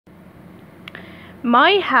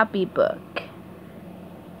My Happy Book.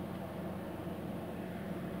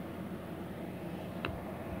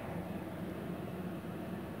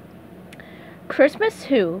 Christmas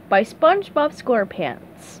Who by SpongeBob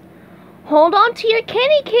SquarePants. Hold on to your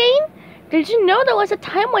candy cane! Did you know there was a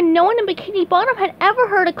time when no one in Bikini Bottom had ever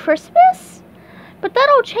heard of Christmas? But that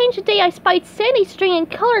all changed the day I spied Sandy stringing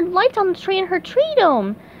colored lights on the tree in her tree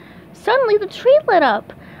dome. Suddenly the tree lit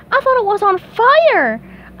up. I thought it was on fire!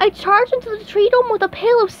 I charged into the tree dome with a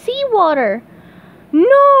pail of seawater.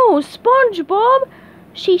 "No, SpongeBob!"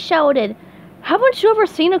 she shouted. "Haven't you ever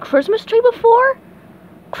seen a Christmas tree before?"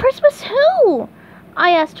 "Christmas who?"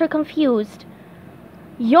 I asked her, confused.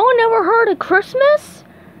 "Y'all never heard of Christmas?"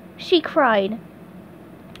 she cried.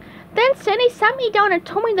 Then Sandy sat me down and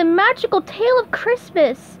told me the magical tale of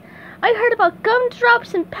Christmas. I heard about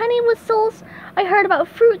gumdrops and penny whistles. I heard about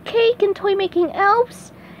fruitcake and toy-making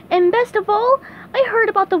elves. And best of all, I heard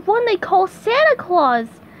about the one they call Santa Claus.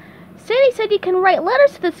 Sandy said you can write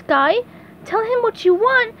letters to this guy, tell him what you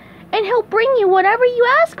want, and he'll bring you whatever you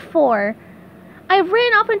ask for. I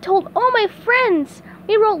ran off and told all my friends.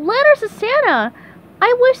 We wrote letters to Santa.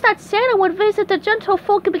 I wish that Santa would visit the gentle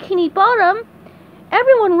folk of Bikini Bottom.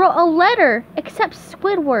 Everyone wrote a letter, except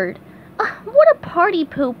Squidward. What a party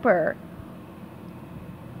pooper.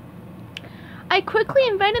 I quickly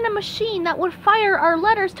invented a machine that would fire our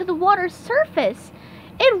letters to the water's surface.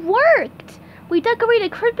 It worked! We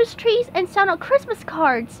decorated Christmas trees and sent out Christmas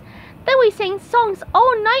cards. Then we sang songs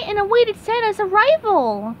all night and awaited Santa's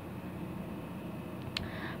arrival.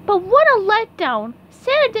 But what a letdown!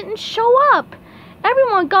 Santa didn't show up.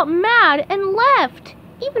 Everyone got mad and left.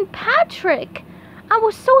 Even Patrick. I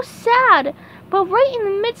was so sad, but right in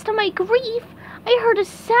the midst of my grief, I heard a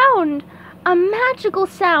sound. A magical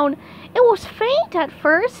sound. It was faint at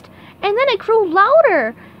first, and then it grew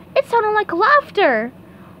louder. It sounded like laughter.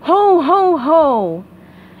 Ho, ho, ho!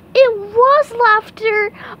 It was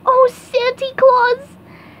laughter! Oh, Santa Claus!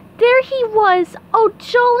 There he was, all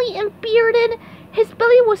jolly and bearded. His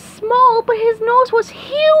belly was small, but his nose was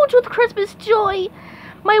huge with Christmas joy.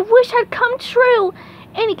 My wish had come true,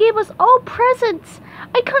 and he gave us all presents.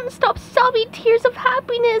 I couldn't stop sobbing tears of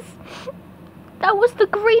happiness. That was the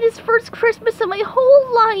greatest first Christmas of my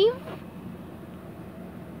whole life.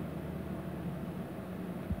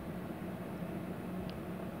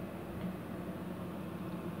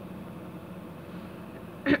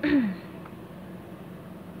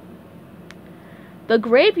 The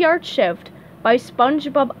Graveyard Shift by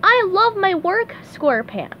SpongeBob I Love My Work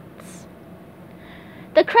SquarePants.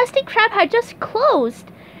 The Krusty Krab had just closed,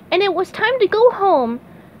 and it was time to go home.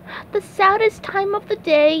 The saddest time of the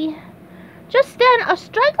day. Just then, a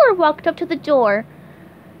straggler walked up to the door.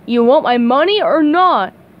 "You want my money or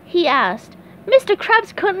not?" he asked. Mr.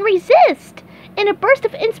 Krabs couldn't resist. In a burst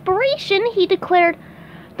of inspiration, he declared,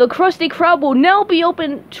 "The Krusty Krab will now be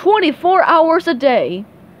open 24 hours a day."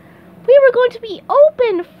 We were going to be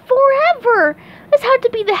open forever. This had to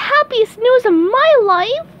be the happiest news of my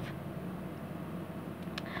life.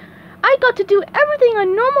 I got to do everything I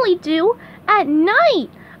normally do at night.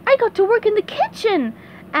 I got to work in the kitchen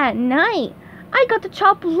at night. I got to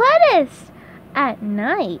chop lettuce at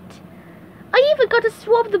night. I even got to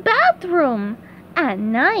swab the bathroom at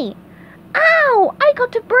night. Ow! I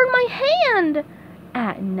got to burn my hand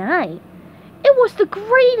at night. It was the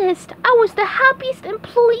greatest. I was the happiest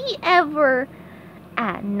employee ever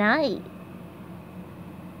at night.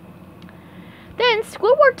 Then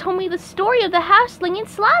Squidward told me the story of the halfling and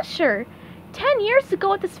slasher. 10 years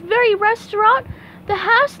ago at this very restaurant, the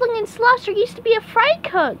halfling and slasher used to be a fry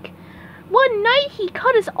cook. One night he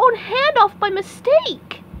cut his own hand off by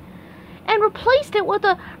mistake and replaced it with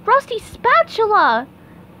a rusty spatula.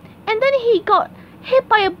 And then he got hit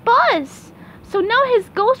by a bus. So now his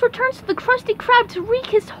ghost returns to the Krusty Krab to wreak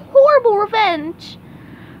his horrible revenge.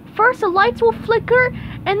 First the lights will flicker,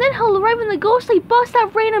 and then he'll arrive in the ghostly bus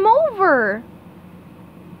that ran him over.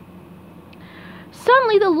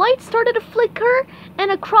 Suddenly the lights started to flicker, and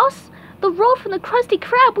across the road from the Krusty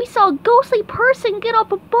Krab we saw a ghostly person get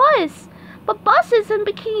off a bus. But buses in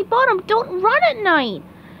Bikini Bottom don't run at night.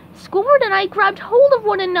 Squidward and I grabbed hold of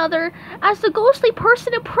one another as the ghostly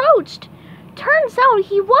person approached. Turns out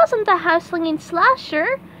he wasn't the halfling and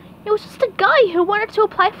slasher. It was just a guy who wanted to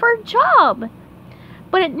apply for a job.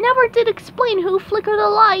 But it never did explain who flickered the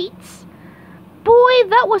lights. Boy,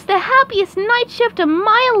 that was the happiest night shift of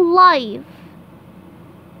my life.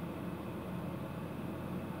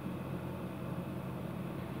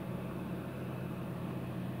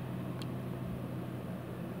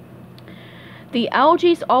 The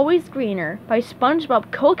Algae's Always Greener by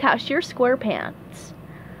SpongeBob Co-Cashier SquarePants.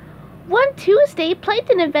 One Tuesday,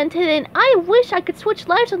 Plankton invented an I wish I could switch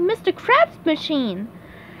lives with Mr. Krabs machine.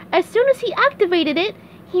 As soon as he activated it,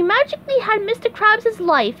 he magically had Mr. Krabs'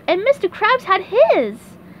 life, and Mr. Krabs had his.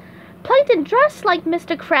 Plankton dressed like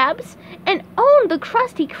Mr. Krabs and owned the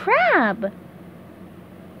Krusty Krab.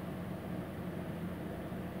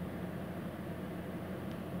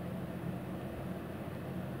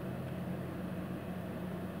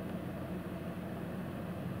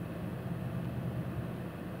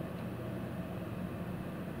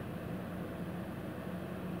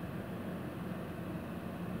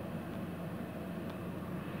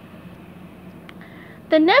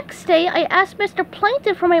 The next day, I asked Mr.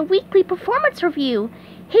 Plankton for my weekly performance review.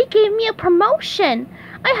 He gave me a promotion.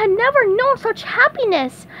 I had never known such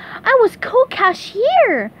happiness. I was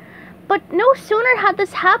co-cashier. But no sooner had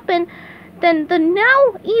this happened than the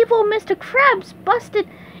now evil Mr. Krabs busted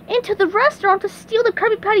into the restaurant to steal the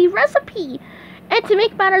Krabby Patty recipe. And to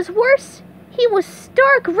make matters worse, he was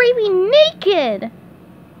stark raving naked.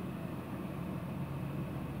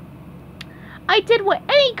 I did what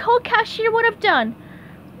any co-cashier would have done.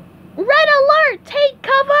 Red alert! Take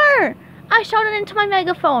cover! I shouted into my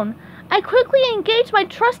megaphone. I quickly engaged my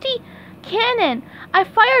trusty cannon. I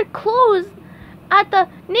fired clothes at the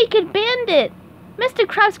naked bandit. Mr.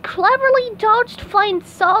 Krabs cleverly dodged flying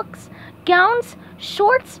socks, gowns,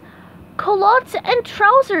 shorts, culottes, and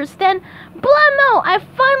trousers. Then, blammo! I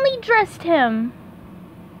finally dressed him.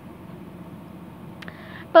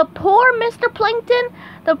 But poor Mr. Plankton,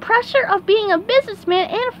 the pressure of being a businessman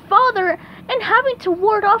and father and having to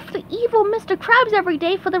ward off the evil Mr. Krabs every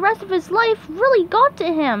day for the rest of his life really got to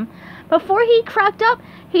him. Before he cracked up,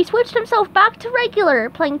 he switched himself back to regular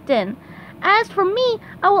Plankton. As for me,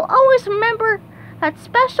 I will always remember that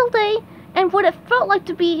special day and what it felt like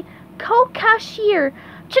to be co-cashier.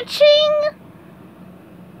 Cha-ching!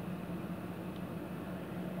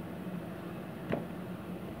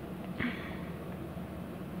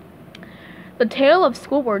 The Tale of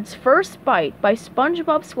Squidward's First Bite by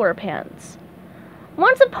SpongeBob SquarePants.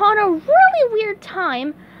 Once upon a really weird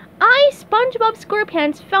time, I, SpongeBob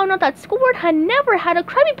SquarePants, found out that Squidward had never had a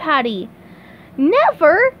Krabby Patty.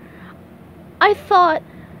 Never? I thought,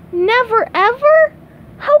 never ever?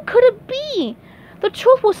 How could it be? The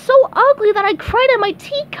truth was so ugly that I cried at my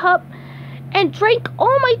teacup and drank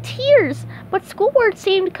all my tears, but Squidward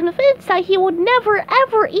seemed convinced that he would never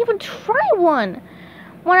ever even try one.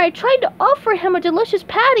 When I tried to offer him a delicious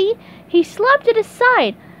patty, he slapped it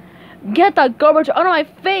aside. "Get that garbage out of my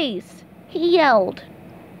face!" he yelled.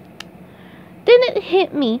 Then it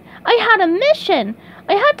hit me. I had a mission.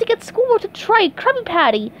 I had to get Squidward to try a Krabby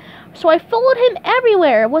Patty. So I followed him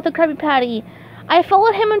everywhere with a Krabby Patty. I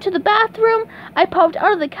followed him into the bathroom. I popped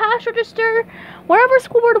out of the cash register. Wherever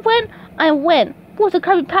Squidward went, I went with a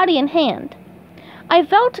Krabby Patty in hand. I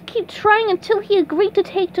vowed to keep trying until he agreed to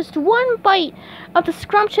take just one bite of the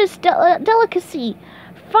scrumptious delicacy.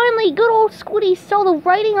 Finally, good old Squiddy saw the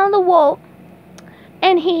writing on the wall,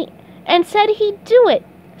 and said he'd do it.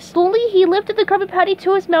 Slowly, he lifted the Krabby Patty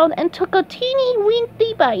to his mouth and took a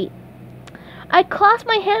teeny-weeny bite. I clasped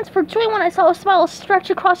my hands for joy when I saw a smile stretch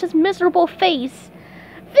across his miserable face.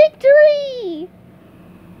 Victory!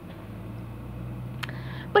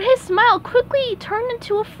 But his smile quickly turned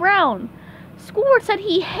into a frown. Squidward said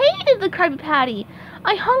he hated the Krabby Patty.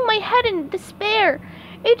 I hung my head in despair.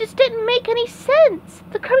 It just didn't make any sense.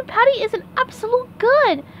 The Krabby Patty is an absolute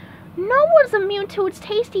good. No one's immune to its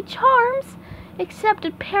tasty charms, except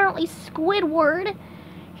apparently Squidward.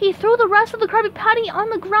 He threw the rest of the Krabby Patty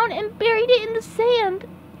on the ground and buried it in the sand.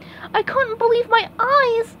 I couldn't believe my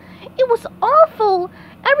eyes. It was awful.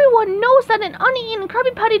 Everyone knows that an uneaten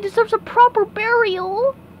Krabby Patty deserves a proper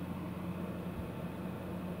burial.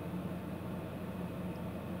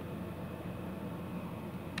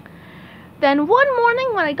 Then one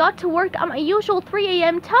morning when I got to work at my usual 3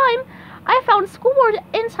 a.m. time, I found Squidward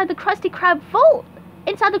inside the Krusty Krab vault,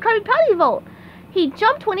 inside the Krabby Patty vault. He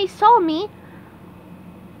jumped when he saw me.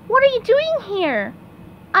 "What are you doing here?"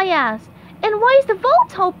 I asked. "And why is the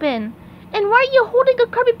vault open? And why are you holding a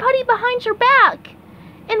Krabby Patty behind your back?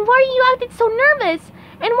 And why are you acting so nervous?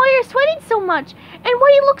 And why are you sweating so much? And why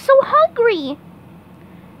do you look so hungry?"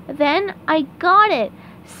 Then I got it.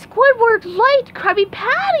 Squidward liked Krabby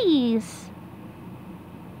Patties.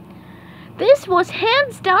 This was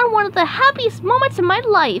hands down one of the happiest moments in my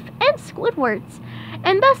life, and Squidward's.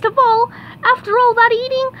 And best of all, after all that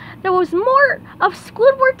eating, there was more of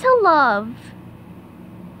Squidward to love.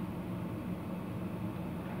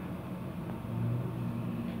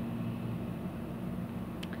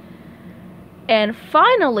 And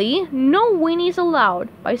finally, No Weenies Allowed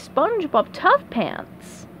by SpongeBob Tough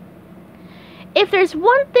Pants. If there's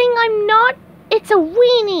one thing I'm not, it's a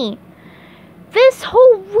weenie. This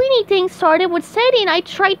whole weenie thing started when Sandy and I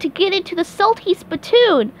tried to get into the Salty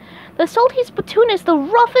Spittoon. The Salty Spittoon is the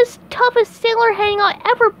roughest, toughest sailor hangout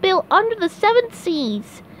ever built under the 7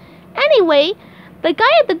 seas. Anyway, the guy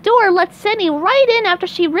at the door let Sandy right in after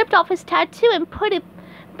she ripped off his tattoo and put it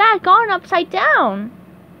back on upside down.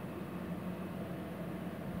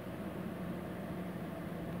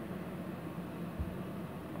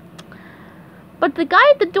 But the guy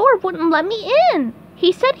at the door wouldn't let me in.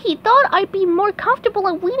 He said he thought I'd be more comfortable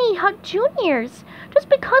at Weenie Hut Junior's. Just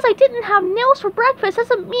because I didn't have nails for breakfast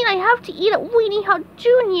doesn't mean I have to eat at Weenie Hut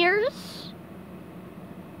Junior's.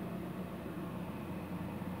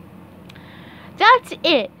 That's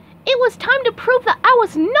it. It was time to prove that I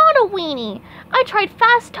was not a weenie. I tried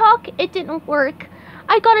fast talk, it didn't work.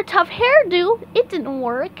 I got a tough hairdo, it didn't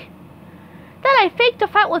work. Then I faked a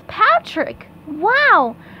fight with Patrick.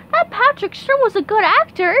 Wow, that Patrick sure was a good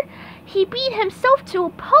actor. He beat himself to a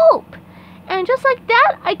pulp. And just like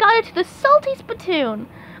that, I got into the Salty Spittoon.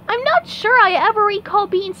 I'm not sure I ever recall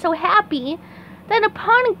being so happy. Then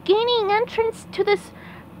upon gaining entrance to this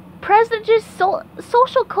prestigious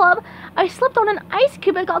social club, I slipped on an ice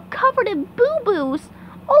cube and got covered in boo-boos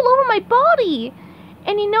all over my body.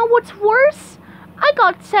 And you know what's worse? I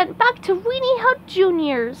got sent back to Weenie Hut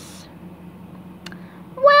Junior's.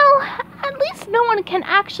 Well, at least no one can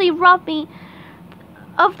actually rob me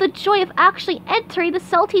of the joy of actually entering the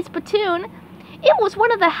Salty Spittoon. It was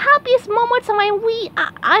one of the happiest moments of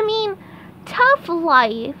my tough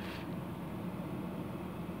life.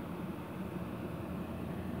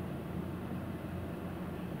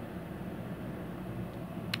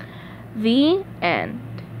 The end.